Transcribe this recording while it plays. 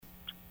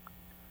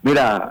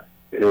Mira,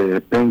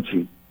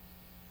 Penchi,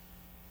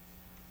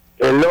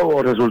 el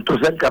lobo resultó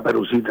ser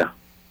Caperucita.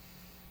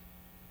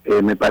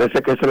 Me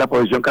parece que esa es la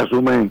posición que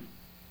asume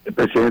el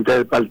presidente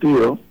del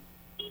partido.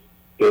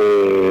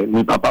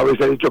 Mi papá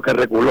hubiese dicho que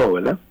reculó,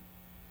 ¿verdad?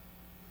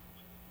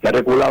 Que ha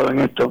reculado en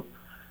esto,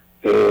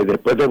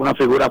 después de una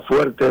figura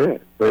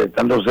fuerte,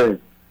 proyectándose,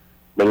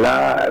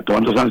 ¿verdad?,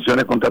 tomando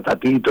sanciones contra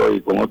Tatito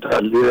y con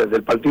otras líderes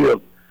del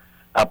partido,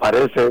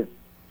 aparece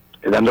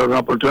dándole una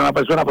oportunidad a una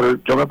persona, pero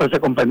yo me parece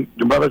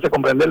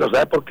comprenderlo.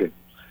 ¿Sabes por qué?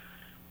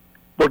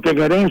 Porque en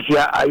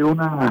herencia hay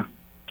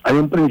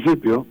un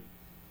principio,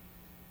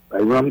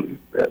 hay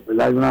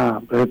una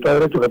proyecto de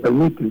derecho que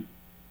permite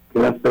que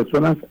las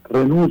personas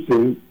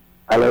renuncien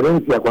a la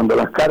herencia cuando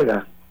las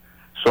cargas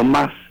son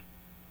más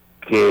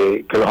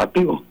que los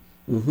activos.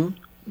 Uh-huh.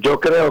 Yo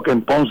creo que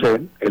en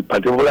Ponce el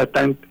Partido Popular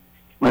está en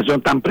una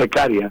situación tan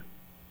precaria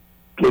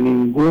que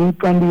ningún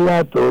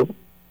candidato,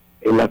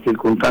 en las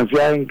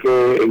circunstancias en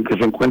que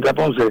se encuentra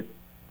Ponce,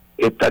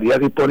 estaría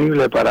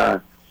disponible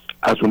para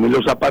asumir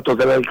los zapatos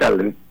del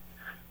alcalde.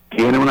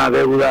 Tiene una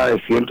deuda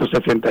de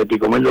 160 y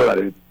pico mil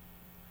dólares,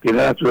 tiene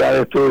la ciudad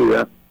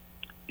destruida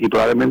y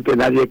probablemente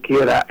nadie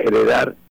quiera heredar